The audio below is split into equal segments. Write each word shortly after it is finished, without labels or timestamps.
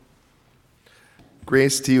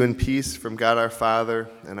Grace to you and peace from God our Father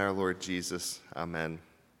and our Lord Jesus. Amen.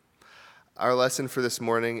 Our lesson for this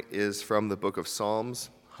morning is from the book of Psalms,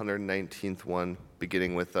 119th one,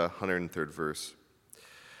 beginning with the 103rd verse.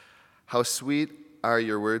 How sweet are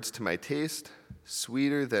your words to my taste,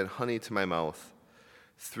 sweeter than honey to my mouth.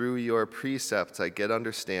 Through your precepts I get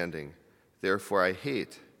understanding, therefore I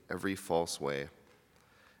hate every false way.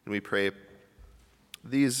 And we pray,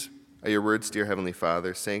 these are your words, dear Heavenly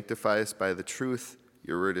Father. Sanctify us by the truth.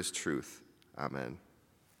 Your word is truth. Amen.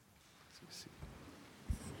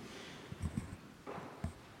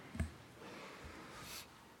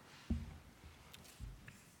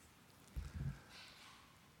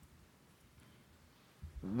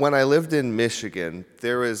 When I lived in Michigan,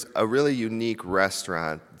 there was a really unique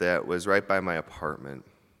restaurant that was right by my apartment.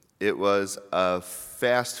 It was a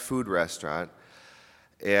fast food restaurant.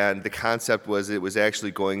 And the concept was it was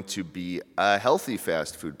actually going to be a healthy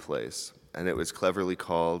fast food place, and it was cleverly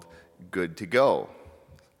called Good to Go.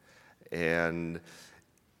 And,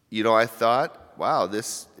 I thought, wow,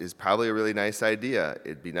 this is probably a really nice idea.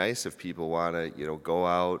 It'd be nice if people want to, go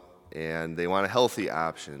out and they want a healthy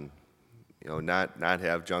option, not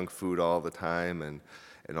have junk food all the time and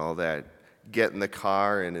all that. Get in the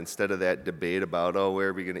car, and instead of that debate about, where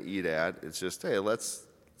are we going to eat at, it's just, hey, let's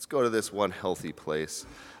go to this one healthy place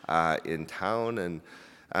in town and,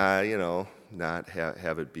 not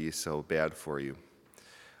have it be so bad for you.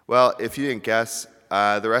 Well, if you didn't guess,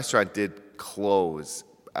 the restaurant did close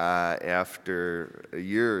after a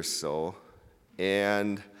year or so,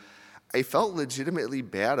 and I felt legitimately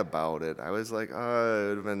bad about it. I was like, it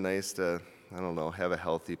would have been nice to, have a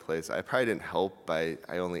healthy place. I probably didn't help I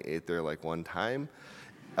only ate there like one time.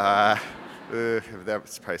 That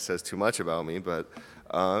probably says too much about me, but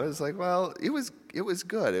it was like, well, it was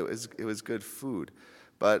good. It was good food.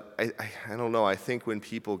 But I don't know. I think when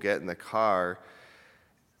people get in the car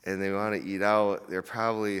and they want to eat out, they're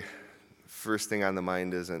probably, first thing on the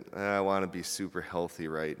mind isn't, I want to be super healthy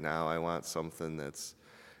right now. I want something that's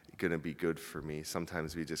going to be good for me.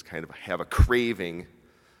 Sometimes we just kind of have a craving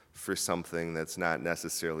for something that's not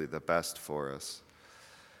necessarily the best for us.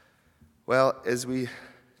 Well, as we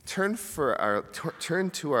turn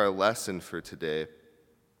to our lesson for today,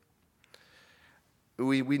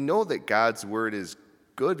 we know that God's word is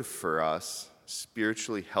good for us,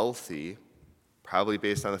 spiritually healthy, probably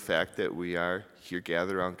based on the fact that we are here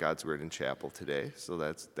gathered around God's word in chapel today, so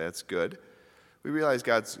that's good. We realize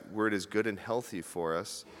God's word is good and healthy for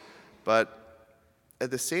us, but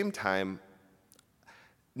at the same time,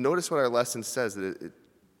 notice what our lesson says,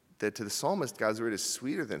 that to the psalmist, God's word is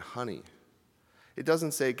sweeter than honey. It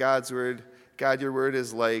doesn't say God, your word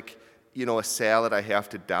is like, a salad I have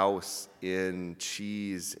to douse in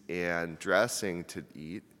cheese and dressing to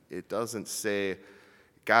eat. It doesn't say,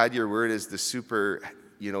 God, your word is the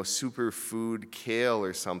super food kale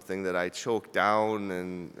or something that I choke down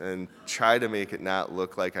and try to make it not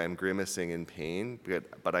look like I'm grimacing in pain,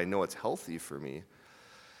 but I know it's healthy for me.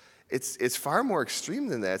 It's far more extreme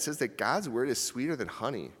than that. It says that God's word is sweeter than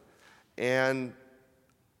honey. And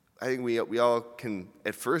I think we all can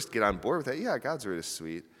at first get on board with that. Yeah, God's word is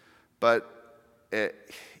sweet. But,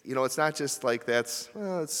 it's not just like it's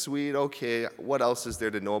sweet, okay, what else is there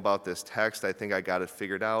to know about this text? I think I got it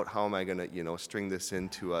figured out. How am I going to, string this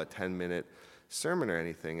into a 10-minute sermon or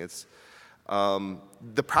anything? It's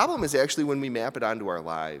the problem is actually when we map it onto our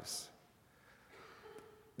lives.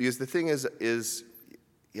 Because the thing is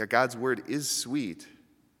God's word is sweet.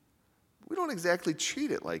 We don't exactly treat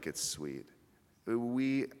it like it's sweet.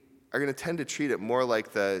 We are going to tend to treat it more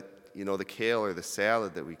like the kale or the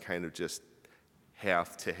salad that we kind of just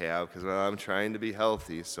have to have because I'm trying to be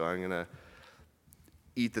healthy, so I'm going to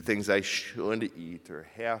eat the things I shouldn't eat or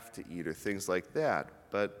have to eat or things like that.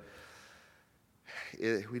 But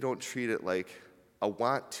we don't treat it like a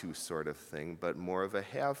want to sort of thing, but more of a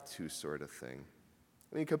have to sort of thing.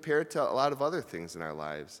 I mean, compare it to a lot of other things in our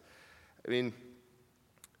lives. I mean,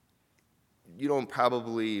 you don't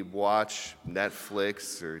probably watch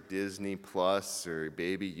Netflix or Disney Plus or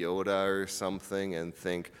Baby Yoda or something and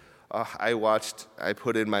think, I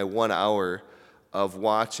put in my 1 hour of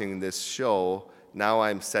watching this show. Now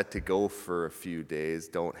I'm set to go for a few days.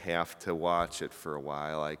 Don't have to watch it for a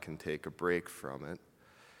while. I can take a break from it.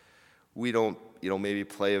 We don't, maybe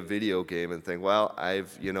play a video game and think, well,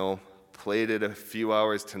 I've, played it a few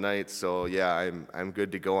hours tonight, so yeah, I'm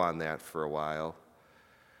good to go on that for a while.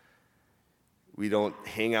 We don't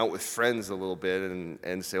hang out with friends a little bit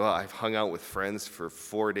and say, well, I've hung out with friends for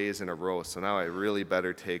 4 days in a row, so now I really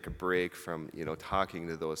better take a break from, talking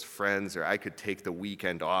to those friends, or I could take the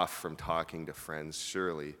weekend off from talking to friends,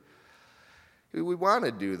 surely. We want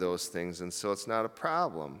to do those things, and so it's not a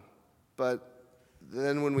problem. But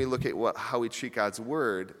then when we look at how we treat God's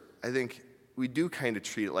word, I think we do kind of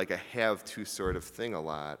treat it like a have-to sort of thing a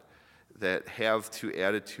lot. That have-to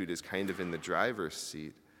attitude is kind of in the driver's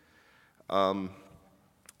seat.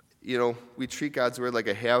 We treat God's word like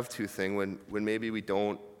a have-to thing when maybe we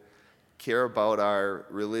don't care about our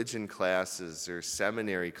religion classes or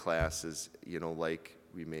seminary classes, like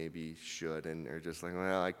we maybe should, and are just like,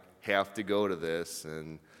 well, I have to go to this.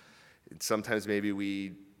 And sometimes maybe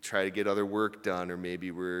we try to get other work done, or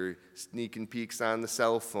maybe we're sneaking peeks on the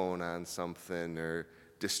cell phone on something, or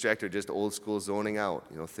distracted, or just old school zoning out,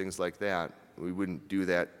 things like that. We wouldn't do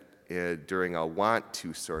that during a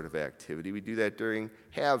want-to sort of activity. We do that during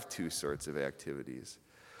have-to sorts of activities.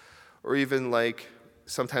 Or even like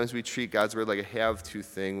sometimes we treat God's word like a have-to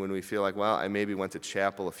thing when we feel like, well, I maybe went to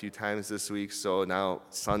chapel a few times this week, so now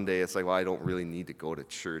Sunday it's like, well, I don't really need to go to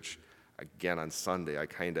church again on Sunday. I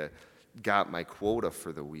kind of got my quota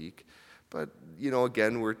for the week. But,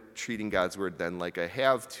 again, we're treating God's word then like a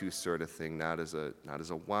have-to sort of thing, not as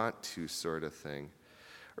a want-to sort of thing.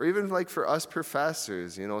 Or even like for us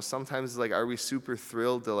professors, sometimes like, are we super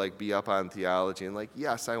thrilled to like be up on theology and like,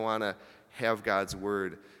 yes, I want to have God's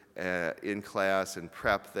word in class and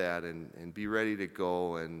prep that and be ready to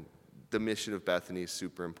go, and the mission of Bethany is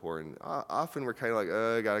super important. Often we're kind of like,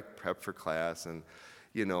 I got to prep for class, and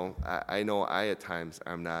I know at times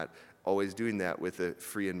I'm not always doing that with a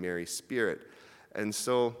free and merry spirit. And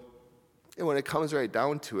so when it comes right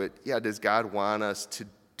down to it, does God want us to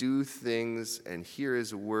do things and hear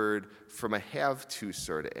his word from a have-to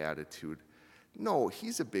sort of attitude? No,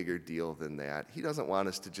 he's a bigger deal than that. He doesn't want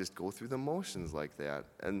us to just go through the motions like that.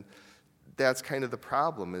 And that's kind of the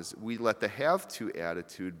problem, is we let the have-to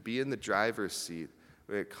attitude be in the driver's seat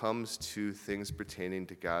when it comes to things pertaining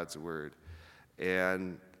to God's word.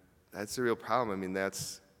 And that's the real problem. I mean,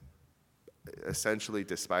 that's essentially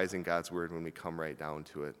despising God's word when we come right down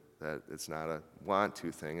to it, that it's not a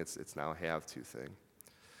want-to thing, it's now a have-to thing.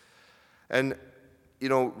 And,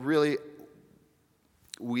 really,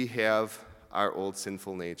 we have our old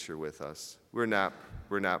sinful nature with us. We're not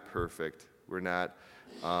perfect. We're not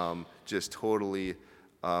just totally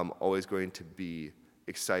always going to be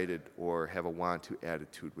excited or have a want-to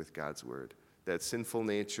attitude with God's word. That sinful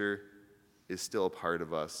nature is still a part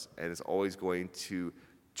of us, and is always going to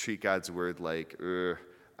treat God's word like,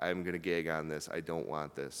 I'm going to gag on this. I don't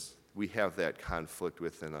want this. We have that conflict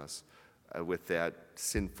within us with that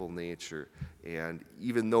sinful nature. And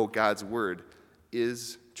even though God's word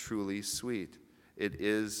is truly sweet, it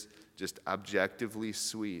is just objectively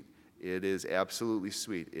sweet. It is absolutely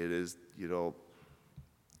sweet. It is,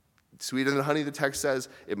 sweeter than honey, the text says.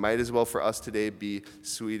 It might as well for us today be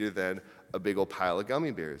sweeter than a big old pile of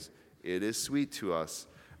gummy bears. It is sweet to us.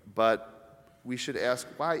 But we should ask,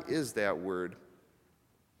 why is that word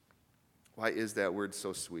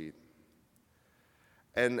so sweet?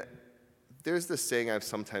 And there's this saying I've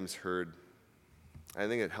sometimes heard. I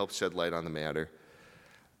think it helps shed light on the matter.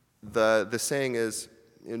 The saying is,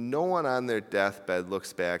 no one on their deathbed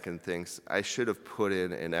looks back and thinks, I should have put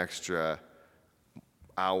in an extra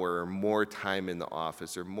hour or more time in the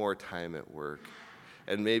office or more time at work.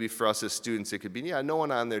 And maybe for us as students, it could be, no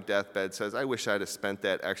one on their deathbed says, I wish I'd have spent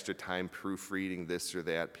that extra time proofreading this or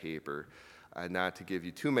that paper. Not to give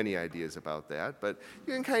you too many ideas about that, but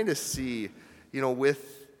you can kind of see,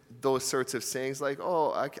 with those sorts of sayings like,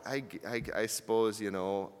 I suppose, you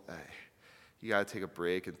got to take a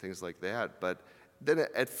break and things like that. But then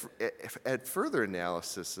at further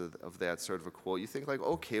analysis of that sort of a quote, you think like,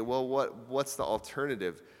 okay, well, what's the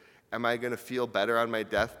alternative? Am I going to feel better on my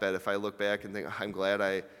deathbed if I look back and think, I'm glad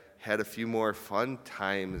I had a few more fun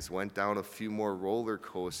times, went down a few more roller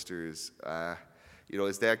coasters?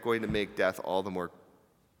 Is that going to make death all the more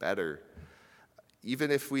better?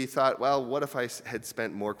 Even if we thought, well, what if I had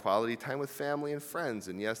spent more quality time with family and friends?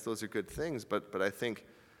 And yes, those are good things, but I think,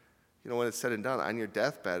 when it's said and done, on your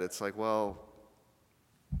deathbed, it's like, well,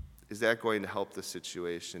 is that going to help the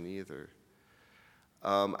situation either?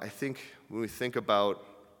 I think when we think about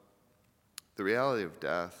the reality of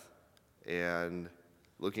death and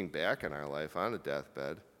looking back on our life on a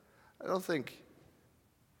deathbed, I don't think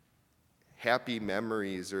happy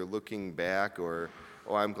memories or looking back or,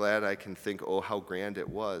 I'm glad I can think, how grand it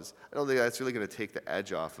was. I don't think that's really going to take the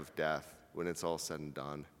edge off of death when it's all said and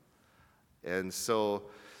done. And so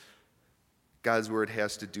God's word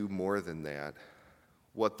has to do more than that.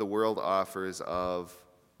 What the world offers of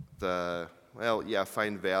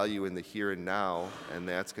find value in the here and now, and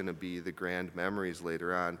that's going to be the grand memories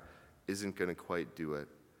later on, isn't going to quite do it.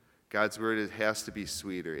 God's word, it has to be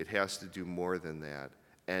sweeter. It has to do more than that.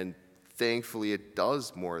 And thankfully, it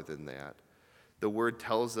does more than that. The Word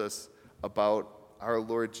tells us about our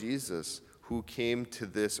Lord Jesus, who came to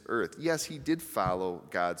this earth. Yes, he did follow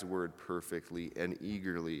God's Word perfectly and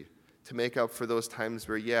eagerly to make up for those times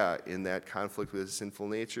where, in that conflict with his sinful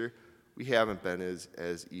nature, we haven't been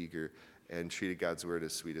as eager and treated God's Word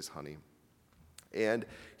as sweet as honey. And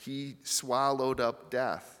he swallowed up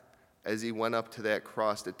death as he went up to that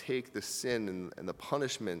cross to take the sin and the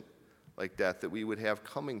punishment like death that we would have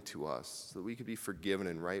coming to us so that we could be forgiven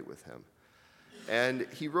and right with him. And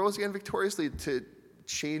he rose again victoriously to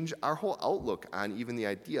change our whole outlook on even the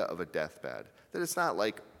idea of a deathbed. That it's not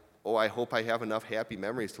like, oh, I hope I have enough happy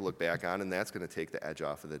memories to look back on and that's going to take the edge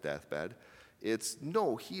off of the deathbed. It's,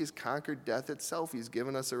 no, he has conquered death itself. He's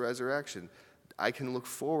given us a resurrection. I can look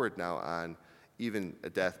forward now on even a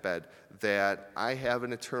deathbed, that I have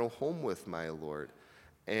an eternal home with my Lord,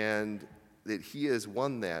 and that he has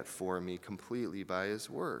won that for me completely by his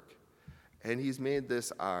work. And he's made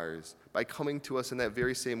this ours by coming to us in that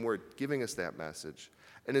very same word, giving us that message.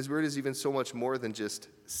 And his word is even so much more than just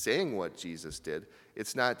saying what Jesus did.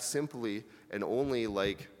 It's not simply and only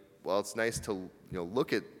like, well, it's nice to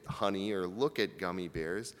look at honey or look at gummy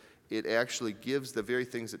bears. It actually gives the very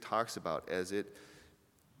things it talks about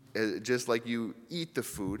just like you eat the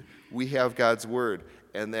food, we have God's word,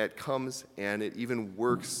 and that comes and it even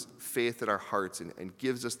works faith in our hearts and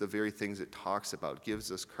gives us the very things it talks about,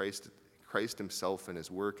 gives us Christ himself and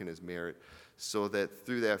his work and his merit, so that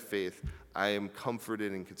through that faith I am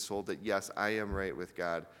comforted and consoled that yes, I am right with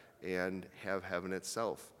God and have heaven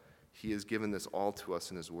itself. He has given this all to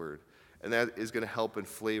us in his word, and that is going to help and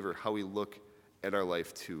flavor how we look at our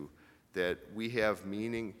life too. That we have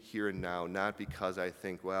meaning here and now, not because I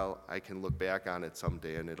think, well, I can look back on it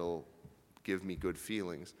someday and it'll give me good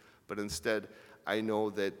feelings, but instead I know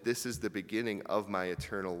that this is the beginning of my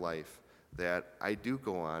eternal life, that I do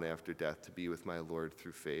go on after death to be with my Lord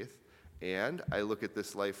through faith, and I look at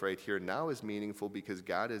this life right here now as meaningful because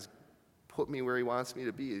God has put me where he wants me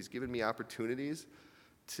to be. He's given me opportunities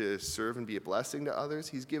to serve and be a blessing to others.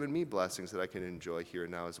 He's given me blessings that I can enjoy here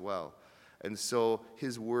and now as well. And so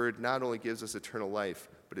his word not only gives us eternal life,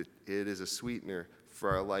 but it is a sweetener for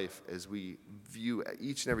our life as we view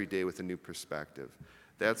each and every day with a new perspective.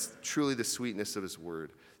 That's truly the sweetness of his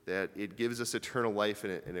word, that it gives us eternal life in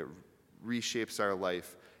it, and it reshapes our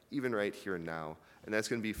life even right here and now. And that's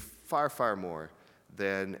going to be far, far more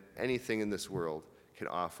than anything in this world can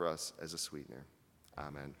offer us as a sweetener.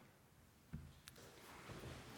 Amen.